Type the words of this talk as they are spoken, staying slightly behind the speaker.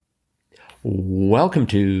Welcome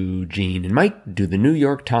to Gene and Mike do the New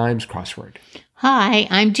York Times crossword. Hi,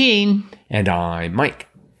 I'm Jean. And I'm Mike.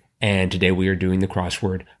 And today we are doing the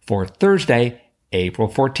crossword for Thursday, April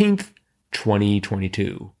 14th,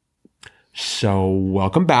 2022. So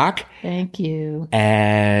welcome back. Thank you.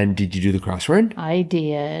 And did you do the crossword? I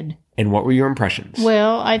did. And what were your impressions?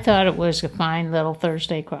 Well, I thought it was a fine little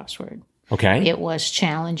Thursday crossword. Okay. It was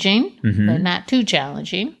challenging, but not too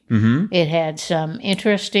challenging. It had some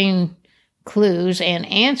interesting clues and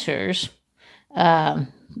answers. A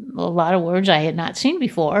lot of words I had not seen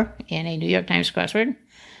before in a New York Times crossword.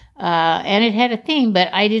 And it had a theme,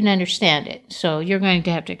 but I didn't understand it. So you're going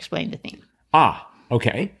to have to explain the theme.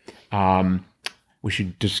 Okay. We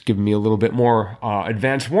should just give me a little bit more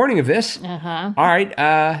advance warning of this. Uh-huh. All right.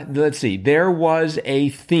 Let's see. There was a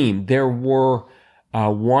theme. There were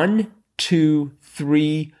 1, 2,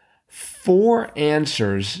 3, 4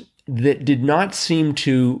 answers that did not seem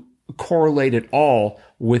to correlate at all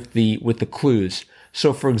with the clues.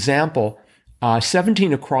 So, for example,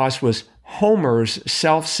 17 across was Homer's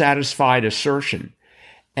self-satisfied assertion,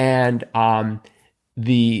 and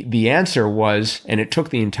the answer was, and it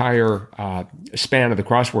took the entire span of the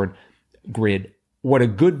crossword grid, "What a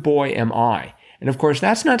good boy am I." And of course,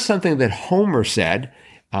 that's not something that Homer said,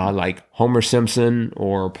 like Homer Simpson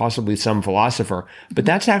or possibly some philosopher, but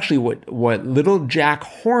that's actually what little Jack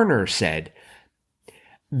Horner said.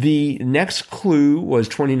 The next clue was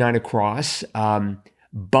 29 across,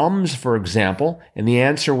 bums, for example, and the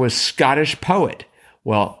answer was Scottish poet.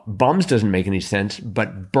 Well, bums doesn't make any sense,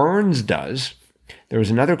 but Burns does. There was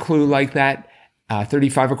another clue like that,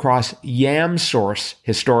 35 across, yam source,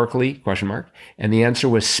 historically, question mark, and the answer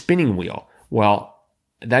was spinning wheel. Well,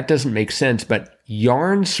 that doesn't make sense, but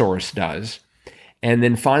yarn source does. And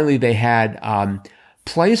then finally they had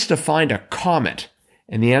place to find a comet,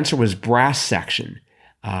 and the answer was brass section.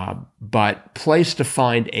 But place to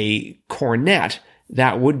find a cornet,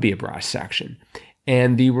 that would be a brass section.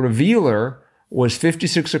 And the revealer was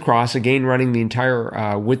 56 across, again running the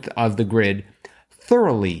entire width of the grid,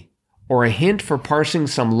 thoroughly, or a hint for parsing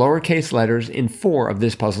some lowercase letters in 4 of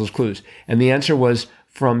this puzzle's clues. And the answer was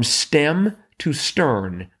from stem to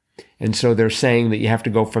stern. And so they're saying that you have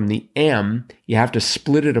to go from the M, you have to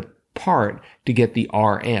split it apart to get the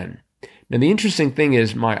RN. Now, the interesting thing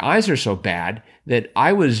is my eyes are so bad that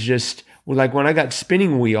I was just, like when I got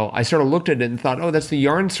spinning wheel, I sort of looked at it and thought, oh, that's the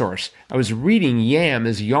yarn source. I was reading yam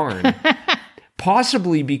as yarn.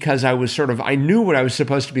 Possibly because I knew what I was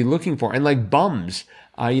supposed to be looking for. And like bums,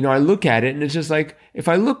 I look at it and it's just like, if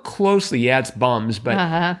I look closely, yeah, it's bums. But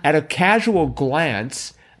at a casual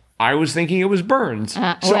glance, I was thinking it was Burns.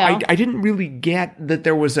 I didn't really get that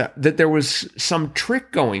there was some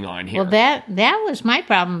trick going on here. Well, that was my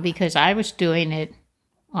problem because I was doing it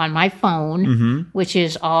on my phone, which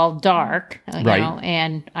is all dark, you know,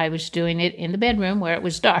 and I was doing it in the bedroom where it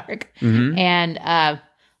was dark, and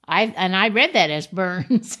I read that as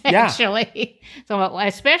Burns actually. Yeah. So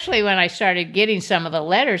especially when I started getting some of the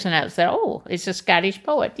letters, and I said, "Oh, it's a Scottish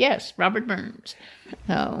poet." Yes, Robert Burns.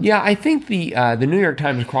 So. Yeah, I think the New York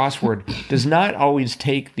Times crossword does not always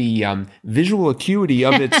take the visual acuity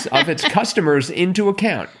of its customers into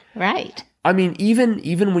account. Right. I mean,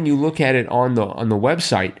 even when you look at it on the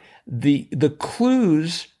website, the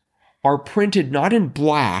clues are printed not in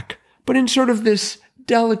black, but in sort of this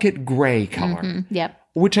delicate gray color. Yep.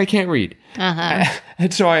 Which I can't read.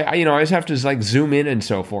 And so I always have to like zoom in and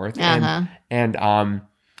so forth. And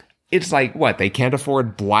it's like, what, they can't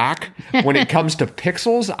afford black when it comes to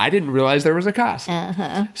pixels? I didn't realize there was a cost.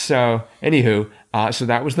 So, anywho, so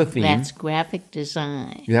that was the theme. That's graphic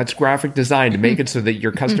design. That's graphic design to make it so that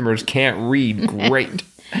your customers can't read. Great.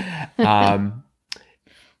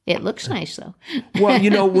 It looks nice though.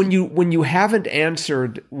 Well, when you haven't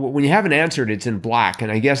answered, it's in black,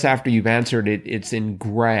 and I guess after you've answered it, it's in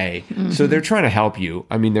gray. So they're trying to help you.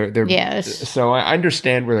 I mean, they're yes. So I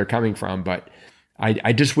understand where they're coming from, but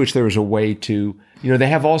I just wish there was a way to, they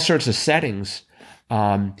have all sorts of settings.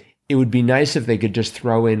 It would be nice if they could just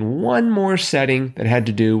throw in one more setting that had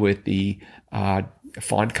to do with the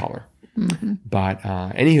font color. But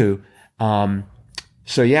anywho,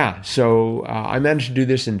 so I managed to do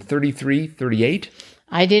this in 33:38.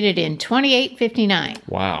 I did it in 28:59.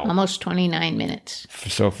 Wow. Almost 29 minutes.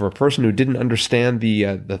 So for a person who didn't understand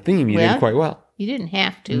the theme, you did quite well. You didn't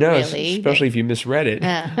have to, no, really. Especially if you misread it.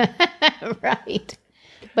 Right.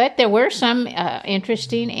 But there were some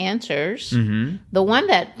interesting answers. The one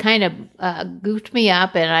that kind of goofed me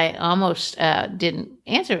up, and I almost didn't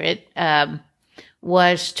answer it,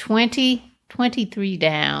 was 23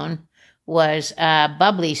 down was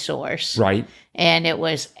Bubbly Source. Right. And it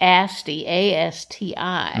was ASTI,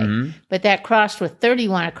 A-S-T-I. But that crossed with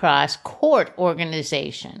 31 across, Court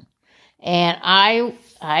Organization. And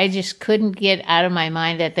I just couldn't get out of my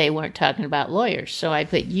mind that they weren't talking about lawyers. So I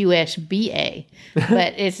put USBA.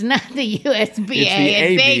 But it's not the USBA.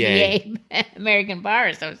 It's the ABA, American Bar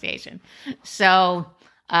Association. So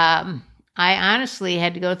I honestly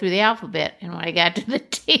had to go through the alphabet. And when I got to the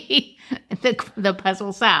T, the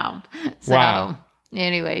puzzle solved. So wow.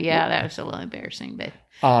 Anyway, yeah, that was a little embarrassing. But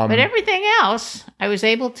everything else I was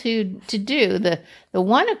able to do. The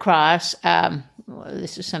one across,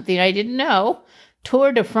 this is something I didn't know.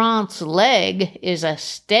 Tour de France leg is a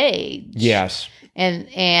stage. Yes. And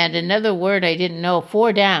another word I didn't know,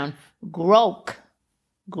 4 down, groke.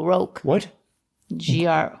 What?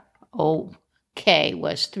 Grok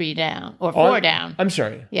was 3 down, or 4 down. I'm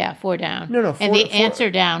sorry. Yeah, 4 down. No, and the answer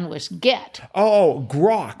down was get. Oh,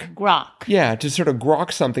 grok. Grok. Yeah, to sort of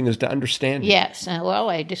grok something is to understand it. Yes. Well,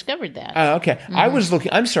 I discovered that. Okay. I was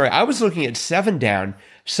looking at 7 down,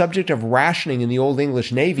 subject of rationing in the Old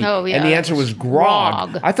English Navy. Oh, yeah. And the answer was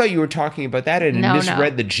grog. I thought you were talking about that and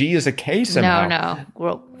misread the G as a K somehow.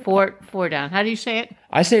 No. 4 down. How do you say it?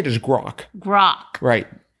 I say it as grok. Grok. Right.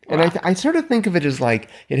 And I sort of think of it as like,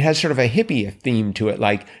 it has sort of a hippie theme to it.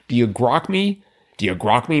 Like, do you grok me? Do you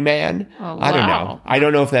grok me, man? Oh, wow. I don't know. I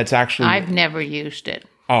don't know if that's actually... I've never used it.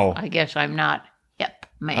 Oh. I guess I'm not hip,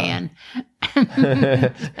 man.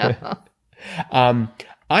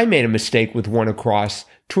 I made a mistake with one across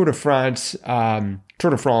Tour de France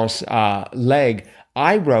leg.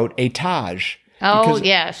 I wrote étage. Oh,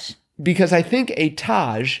 yes. Because I think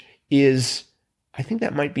étage is... I think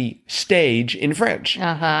that might be stage in French.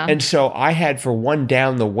 And so I had for 1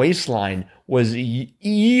 down the waistline was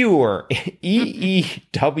Ewer, E-E-W-E-R.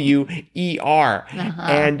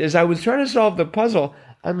 And as I was trying to solve the puzzle,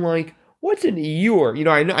 I'm like, what's an ewer? You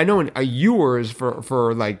know, I know a ewer is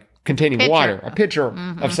for like containing water, a pitcher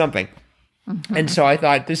of something. And so I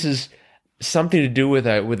thought this is something to do with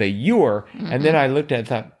a ewer. And then I looked at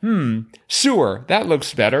it and thought, sewer, that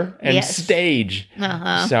looks better. And stage.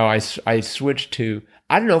 So I switched to,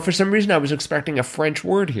 I don't know, for some reason I was expecting a French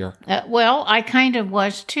word here. Well, I kind of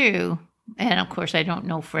was too. And of course, I don't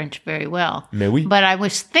know French very well. Mais oui. But I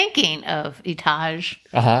was thinking of étage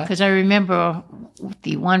because I remember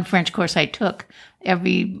the one French course I took,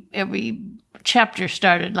 every chapter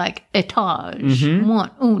started like étage,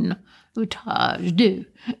 one, étage, deux.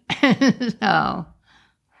 So,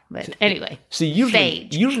 but anyway, see,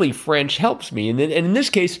 usually French helps me, and in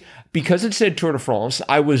this case, because it said Tour de France,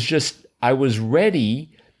 I was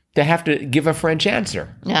ready to have to give a French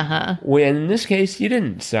answer. When in this case, you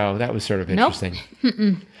didn't, so that was sort of interesting.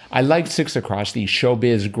 I liked 6 across, the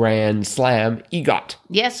Showbiz Grand Slam EGOT.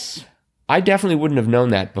 Yes, I definitely wouldn't have known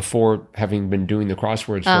that before having been doing the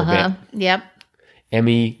crosswords for a bit. Yep.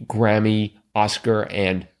 Emmy, Grammy, Oscar,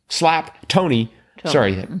 and Slap, Tony.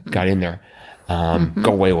 Sorry, that got in there.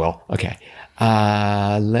 Go away, Will. Okay.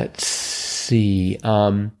 Let's see.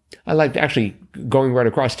 I liked actually going right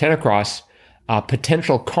across, 10 across,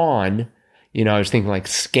 potential con. You know, I was thinking like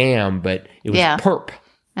scam, but it was perp.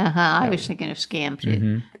 I was thinking of scam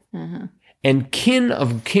too. And kin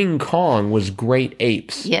of King Kong was Great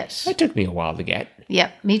Apes. Yes. That took me a while to get.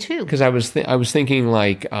 Yep, me too. Because I was thinking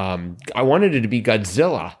like, I wanted it to be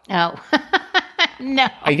Godzilla. Oh. No.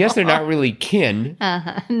 I guess they're not really kin.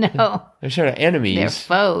 No. They're sort of enemies. They're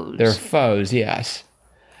foes. They're foes, yes.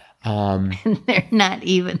 And they're not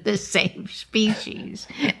even the same species,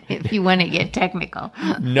 if you want to get technical.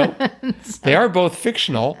 Nope. They are both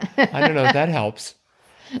fictional. I don't know if that helps.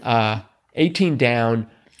 18 down,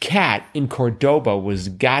 cat in Cordoba was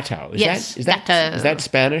gato. Is that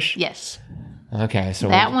Spanish? Yes. Okay, so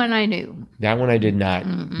that one I knew. That one I did not,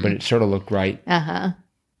 but it sort of looked right.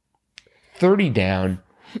 30 down,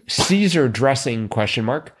 Caesar dressing ?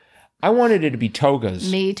 I wanted it to be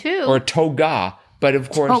togas. Me too. Or toga, but of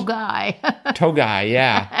course Togai. Togai,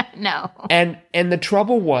 yeah. No. And the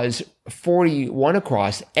trouble was 41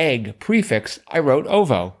 across, egg prefix, I wrote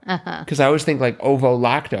ovo. Because I always think like ovo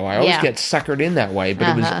lacto. I always get suckered in that way, but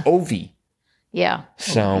it was ovi. Yeah.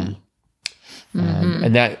 So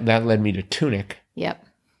and that led me to tunic. Yep.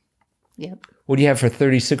 What do you have for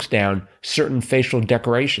 36 down? Certain facial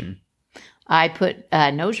decoration. I put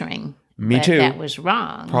nose ring. Me too. That was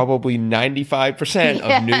wrong. Probably 95%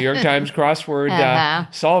 of New York Times crossword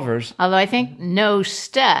solvers. Although I think nose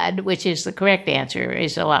stud, which is the correct answer,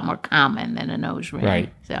 is a lot more common than a nose ring.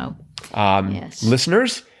 Right. So, yes.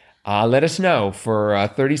 Listeners, let us know for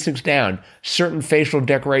 36 down. Certain facial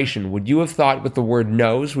decoration. Would you have thought with the word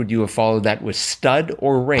nose, would you have followed that with stud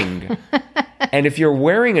or ring? And if you're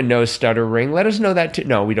wearing a no stutter ring, let us know that too.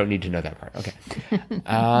 No, we don't need to know that part. Okay.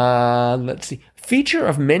 Let's see. Feature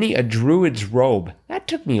of many a druid's robe. That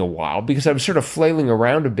took me a while because I was sort of flailing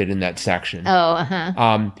around a bit in that section. Oh,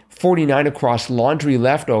 uh-huh. 49 across laundry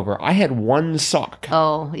leftover. I had one sock.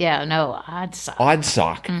 Oh, yeah, no, odd sock. Odd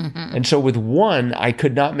sock. Mm-hmm. And so with one, I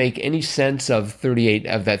could not make any sense of 38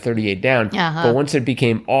 of that 38 down. Uh-huh. But once it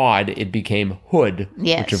became odd, it became hood.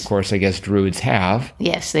 Yes. Which, of course, I guess druids have.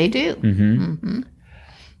 Yes, they do. Mm-hmm. Mm-hmm.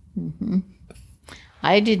 Mm-hmm.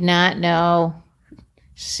 I did not know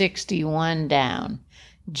 61 down.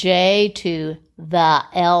 J to the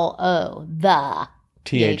L-O. The.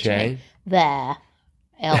 T-H-A. The.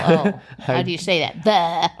 L-O. How do you say that?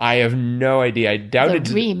 The. I have no idea. I doubt the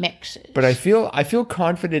it's remixes. But I feel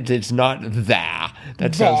confident it's not the.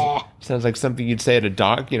 That sounds like something you'd say at a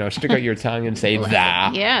dog. Stick out your tongue and say the.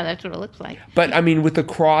 Yeah, that's what it looks like. But I mean, with the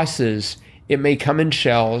crosses, it may come in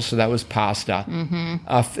shells. So that was pasta.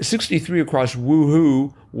 Mm-hmm. 63 across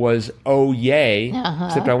woohoo was oh yay. Uh-huh.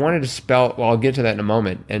 Except I wanted to spell. Well, I'll get to that in a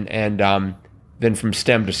moment. And then from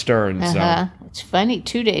stem to stern. Uh-huh. So. It's funny,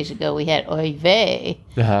 2 days ago we had oy vey.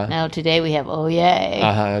 Uh-huh. Now today we have oh yay.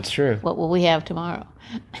 That's true. What will we have tomorrow?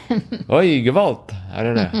 Oy gewalt. I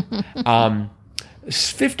don't know.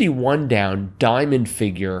 51 down, diamond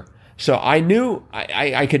figure. So I knew,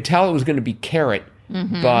 I could tell it was going to be caret,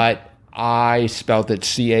 but I spelt it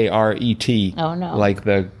C-A-R-E-T. Oh, no. Like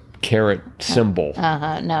the caret symbol.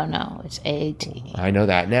 No, it's A-T. I know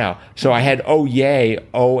that now. So I had oh yay,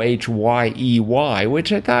 O-H-Y-E-Y,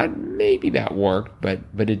 which I thought maybe that worked, but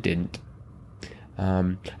it didn't.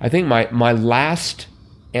 I think my last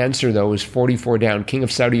answer, though, was 44 down, King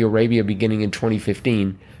of Saudi Arabia beginning in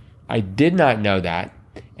 2015. I did not know that,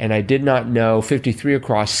 and I did not know 53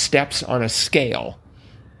 across, steps on a scale.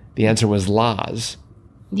 The answer was Laz.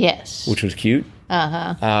 Yes. Which was cute.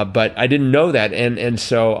 But I didn't know that, and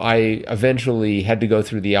so I eventually had to go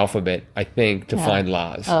through the alphabet, I think, to find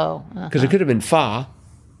Laz. Oh. Because it could have been Fa.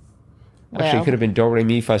 Actually, it could have been Do, Re,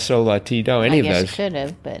 Mi, Fa, Sol, La, Ti, Do, any of those. I guess it could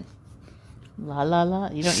have, but la, la, la.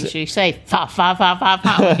 You don't usually say fa, fa, fa, fa,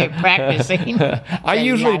 fa when you're practicing. I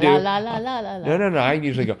usually do. La, la, la, la, la. No. I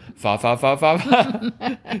usually go fa, fa, fa, fa,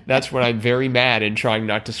 fa. That's when I'm very mad and trying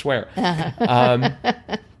not to swear.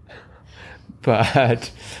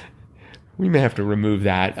 But we may have to remove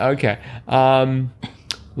that. Okay.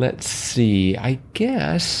 Let's see. I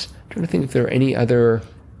guess I'm trying to think if there are any other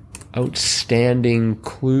outstanding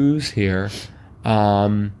clues here.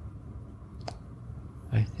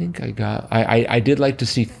 I think I got. I did like to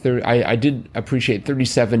see. I did appreciate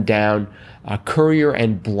 37 down. Courier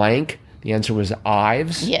and blank. The answer was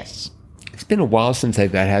Ives. Yes. It's been a while since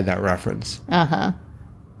I've had that reference.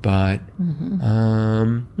 But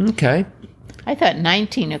okay. I thought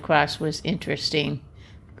 19 across was interesting.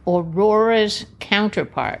 Aurora's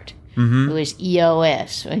counterpart, who is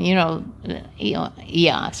EOS.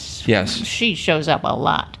 EOS. Yes. She shows up a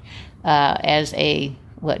lot as a,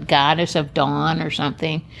 goddess of dawn or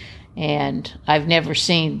something. And I've never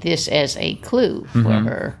seen this as a clue for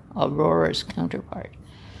her, Aurora's counterpart.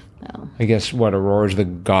 So, I guess Aurora's the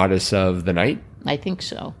goddess of the night? I think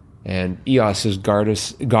so. And Eos is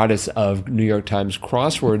goddess of New York Times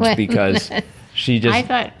crosswords because she just... I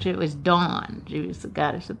thought it was Dawn. She was the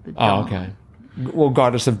goddess of the dawn. Oh, okay. Well,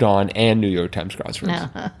 goddess of dawn and New York Times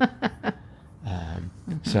crosswords.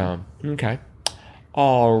 So, okay.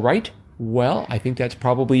 All right. Well, I think that's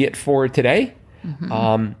probably it for today.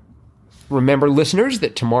 Remember, listeners,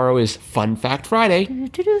 that tomorrow is Fun Fact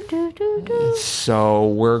Friday. So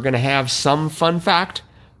we're going to have some fun fact,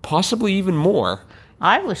 possibly even more.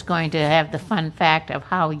 I was going to have the fun fact of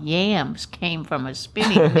how yams came from a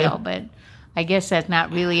spinning wheel, but I guess that's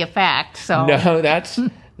not really a fact. So no, that's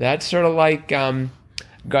sort of like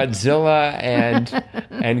Godzilla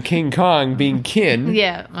and King Kong being kin.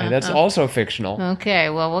 Yeah, and that's also fictional. Okay,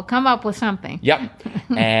 well, we'll come up with something. Yep,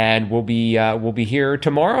 and we'll be here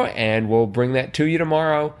tomorrow, and we'll bring that to you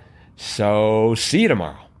tomorrow. So see you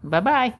tomorrow. Bye-bye.